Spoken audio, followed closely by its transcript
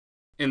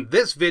In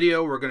this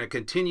video, we're going to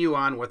continue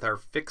on with our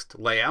fixed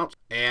layout,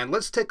 and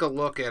let's take a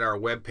look at our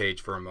web page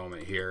for a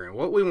moment here. And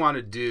what we want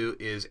to do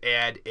is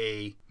add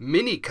a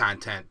mini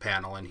content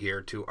panel in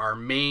here to our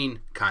main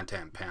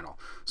content panel.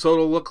 So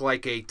it'll look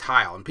like a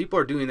tile, and people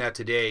are doing that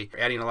today,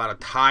 adding a lot of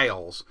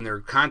tiles in their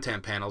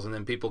content panels, and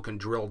then people can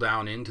drill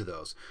down into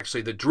those.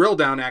 Actually, the drill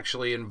down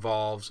actually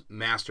involves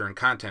master and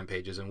content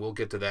pages, and we'll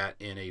get to that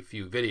in a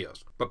few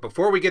videos. But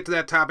before we get to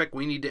that topic,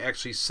 we need to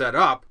actually set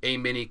up a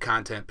mini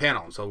content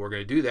panel. So we're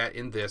going to do that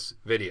in this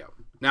video.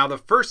 Now, the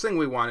first thing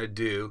we want to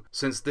do,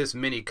 since this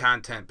mini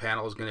content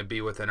panel is going to be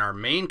within our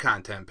main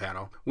content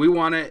panel, we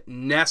want to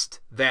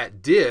nest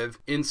that div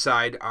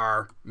inside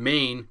our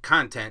main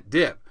content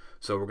div.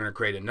 So we're going to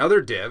create another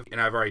div, and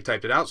I've already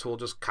typed it out, so we'll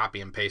just copy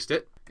and paste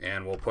it,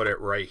 and we'll put it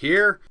right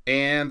here.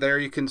 And there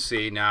you can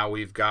see now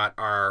we've got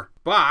our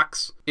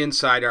box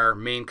inside our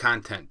main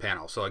content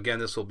panel. So again,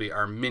 this will be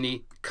our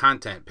mini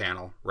content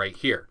panel right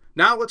here.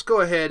 Now let's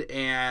go ahead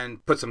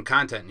and put some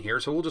content in here.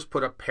 So we'll just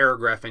put a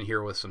paragraph in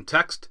here with some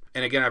text.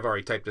 And again, I've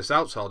already typed this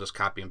out, so I'll just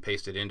copy and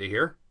paste it into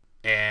here.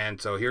 And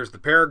so here's the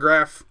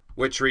paragraph,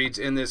 which reads,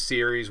 in this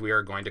series, we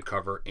are going to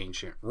cover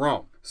ancient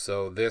Rome.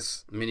 So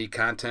this mini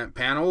content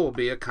panel will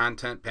be a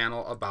content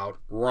panel about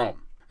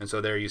Rome. And so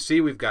there you see,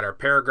 we've got our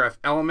paragraph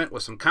element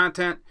with some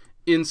content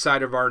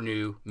inside of our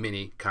new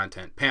mini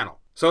content panel.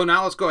 So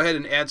now let's go ahead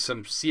and add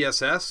some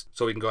CSS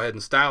so we can go ahead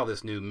and style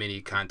this new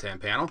mini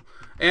content panel.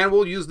 And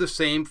we'll use the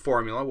same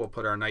formula. We'll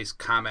put our nice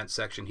comment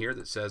section here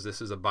that says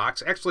this is a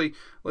box. Actually,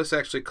 let's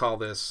actually call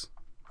this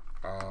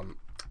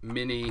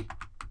mini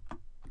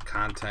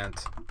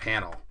content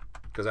panel,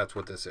 because that's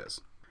what this is.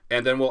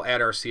 And then we'll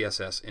add our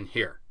CSS in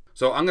here.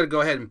 So I'm going to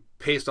go ahead and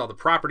paste all the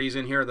properties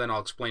in here, then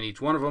I'll explain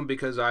each one of them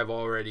because I've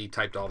already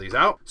typed all these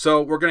out.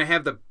 So we're going to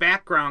have the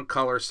background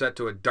color set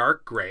to a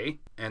dark gray,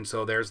 and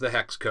so there's the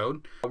hex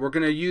code. We're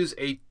going to use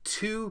a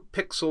 2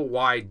 pixel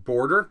wide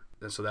border,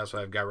 and so that's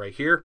what I've got right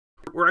here.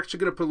 We're actually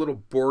going to put a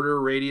little border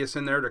radius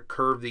in there to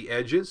curve the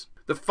edges.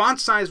 The font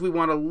size we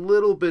want a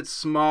little bit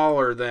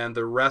smaller than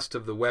the rest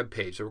of the web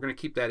page, so we're going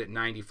to keep that at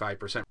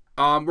 95%.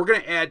 We're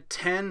going to add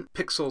 10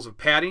 pixels of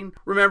padding.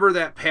 Remember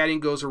that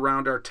padding goes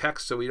around our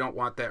text, so we don't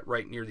want that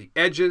right near the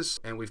edges,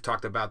 and we've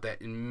talked about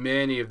that in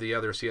many of the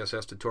other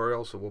CSS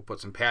tutorials, so we'll put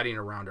some padding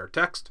around our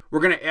text.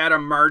 We're going to add a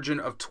margin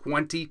of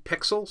 20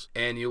 pixels,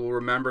 and you will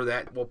remember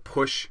that will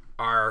push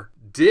our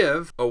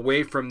div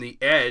away from the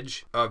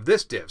edge of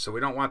this div. So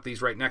we don't want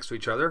these right next to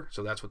each other,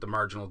 so that's what the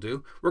margin will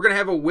do. We're going to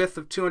have a width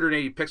of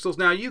 280 pixels.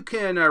 Now you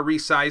can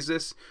resize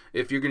this.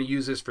 If you're going to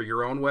use this for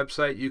your own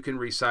website, you can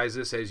resize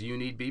this as you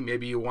need be.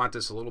 Maybe you want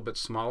this a little bit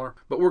smaller,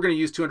 but we're going to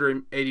use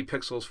 280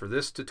 pixels for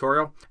this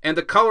tutorial. And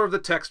the color of the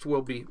text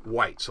will be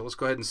white. So let's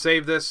go ahead and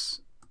save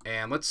this,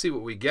 and let's see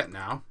what we get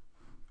now.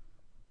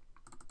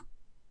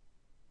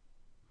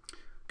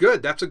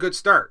 Good, that's a good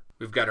start.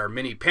 We've got our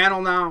mini panel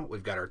now,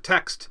 we've got our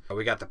text,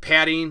 we got the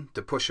padding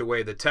to push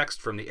away the text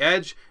from the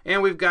edge,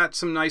 and we've got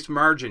some nice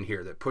margin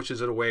here that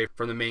pushes it away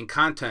from the main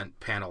content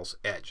panel's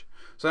edge.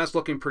 So that's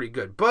looking pretty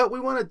good. But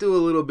we want to do a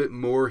little bit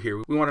more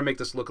here. We want to make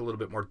this look a little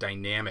bit more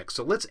dynamic.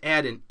 So let's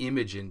add an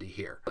image into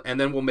here. And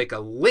then we'll make a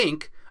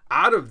link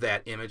out of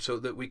that image so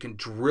that we can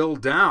drill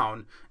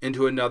down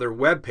into another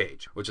web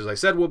page, which, as I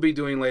said, we'll be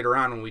doing later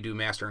on when we do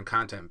master and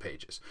content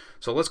pages.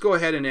 So let's go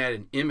ahead and add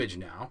an image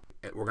now.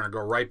 We're going to go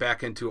right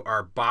back into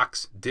our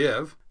box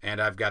div, and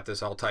I've got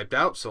this all typed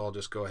out, so I'll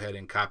just go ahead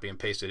and copy and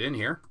paste it in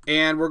here.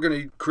 And we're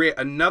going to create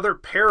another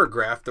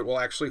paragraph that will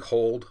actually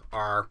hold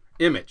our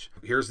image.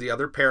 Here's the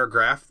other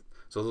paragraph.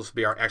 So this will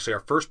be actually our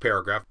first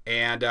paragraph,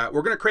 and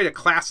we're going to create a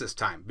class this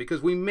time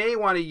because we may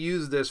want to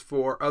use this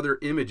for other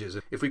images.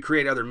 If we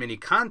create other mini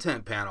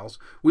content panels,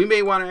 we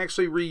may want to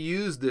actually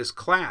reuse this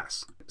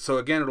class. So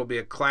again, it'll be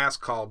a class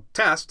called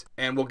test,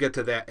 and we'll get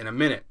to that in a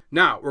minute.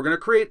 Now, we're going to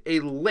create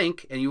a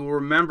link, and you will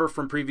remember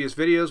from previous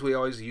videos, we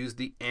always use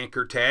the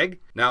anchor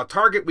tag. Now,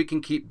 target we can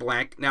keep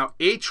blank. Now,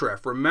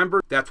 href,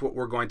 remember that's what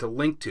we're going to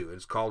link to.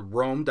 It's called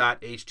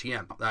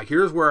rome.htm. Now,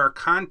 here's where our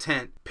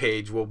content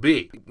page will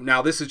be.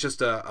 Now, this is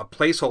just a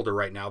placeholder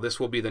right now. This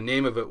will be the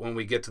name of it when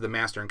we get to the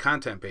master and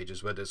content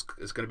pages, but it's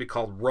going to be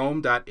called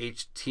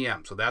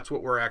rome.htm. So that's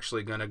what we're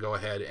actually going to go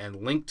ahead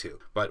and link to.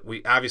 But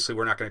obviously,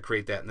 we're not going to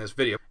create that in this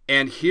video.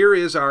 And here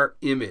is our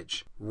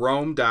image,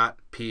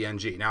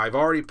 rome.png. Now, I've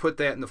already put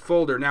that in the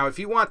folder. Now, if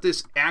you want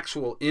this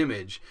actual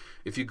image,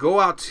 if you go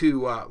out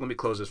to, let me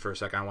close this for a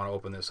second. I want to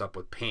open this up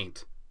with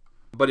Paint.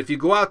 But if you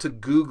go out to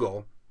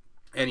Google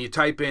and you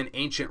type in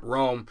ancient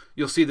Rome,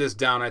 you'll see this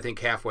down, I think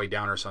halfway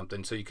down or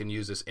something, so you can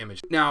use this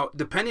image. Now,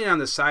 depending on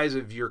the size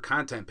of your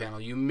content panel,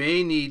 you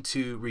may need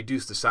to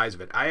reduce the size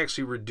of it. I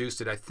actually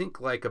reduced it, I think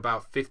like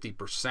about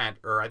 50%,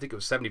 or I think it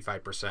was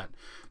 75%,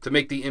 to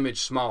make the image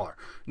smaller.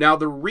 Now,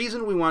 the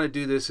reason we want to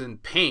do this in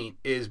Paint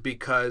is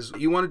because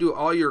you want to do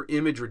all your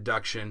image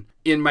reduction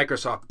in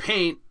Microsoft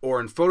Paint or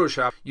in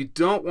Photoshop, you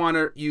don't want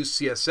to use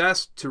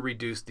CSS to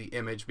reduce the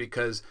image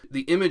because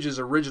the image's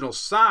original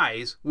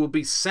size will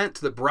be sent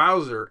to the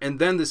browser and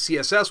then the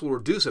CSS will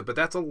reduce it, but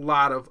that's a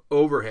lot of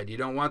overhead. You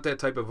don't want that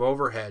type of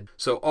overhead.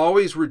 So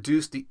always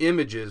reduce the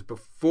images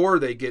before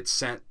they get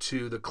sent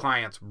to the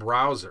client's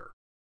browser.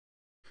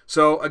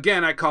 So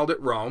again, I called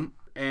it Rome,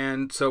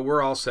 and so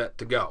we're all set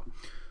to go.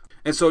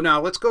 And so now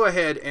let's go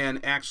ahead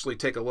and actually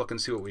take a look and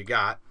see what we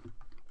got.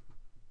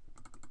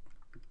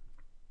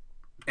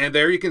 And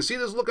there you can see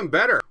this is looking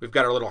better. We've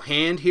got our little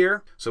hand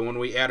here. So when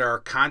we add our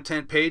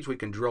content page, we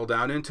can drill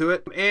down into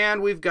it.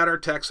 And we've got our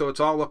text, so it's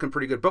all looking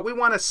pretty good. But we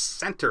want to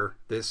center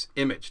this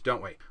image,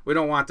 don't we? We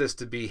don't want this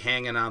to be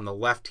hanging on the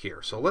left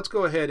here. So let's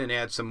go ahead and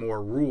add some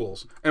more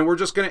rules. And we're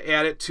just going to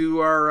add it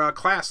to our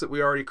class that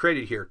we already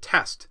created here,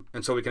 test.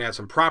 And so we can add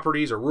some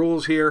properties or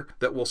rules here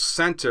that will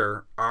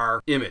center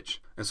our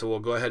image. And so we'll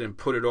go ahead and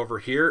put it over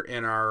here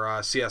in our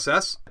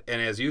CSS. And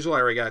as usual,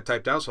 I already got it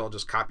typed out, so I'll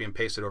just copy and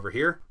paste it over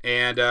here.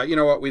 And you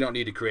know what? We don't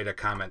need to create a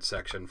comment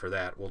section for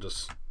that.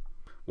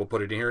 We'll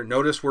put it in here.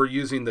 Notice we're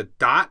using the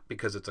dot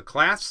because it's a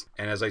class.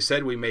 And as I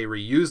said, we may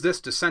reuse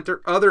this to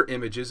center other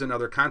images in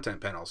other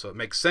content panels. So it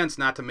makes sense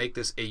not to make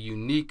this a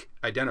unique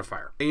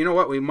identifier. And you know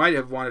what? We might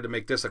have wanted to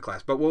make this a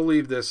class, but we'll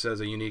leave this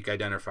as a unique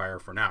identifier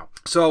for now.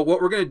 So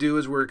what we're going to do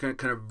is we're going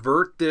to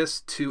convert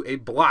this to a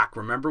block.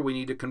 Remember, we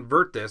need to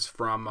convert this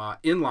from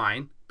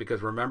inline,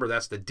 because remember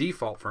that's the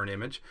default for an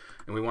image,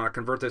 and we want to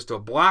convert this to a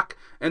block,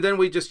 and then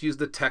we just use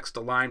the text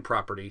align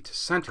property to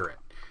center it.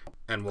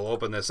 And we'll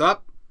open this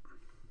up.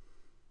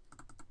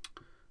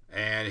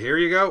 And here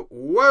you go.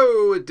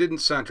 Whoa, it didn't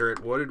center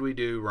it. What did we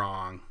do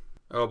wrong?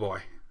 Oh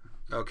boy.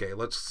 Okay,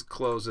 let's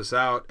close this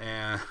out.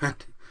 And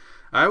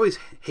I always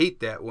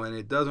hate that when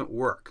it doesn't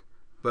work,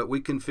 but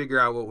we can figure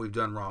out what we've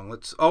done wrong.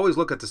 Let's always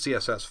look at the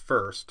CSS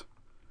first.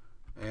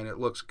 And it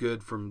looks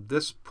good from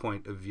this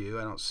point of view.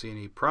 I don't see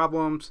any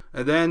problems.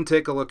 And then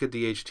take a look at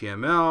the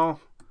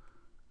HTML.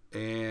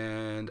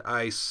 And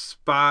I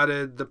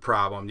spotted the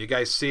problem. You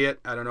guys see it?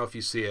 I don't know if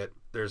you see it.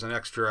 There's an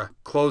extra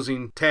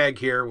closing tag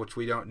here, which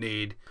we don't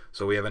need.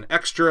 So we have an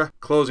extra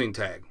closing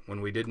tag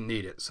when we didn't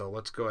need it. So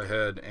let's go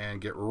ahead and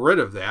get rid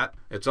of that.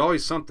 It's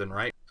always something,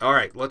 right? All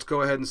right, let's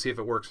go ahead and see if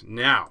it works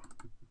now.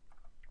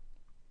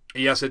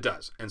 Yes, it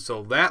does. And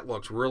so that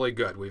looks really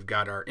good. We've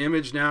got our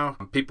image now.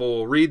 People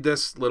will read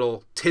this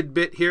little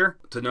tidbit here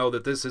to know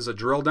that this is a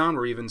drill down.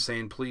 We're even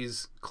saying,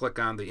 please click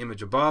on the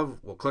image above.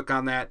 We'll click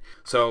on that.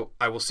 So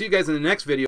I will see you guys in the next video.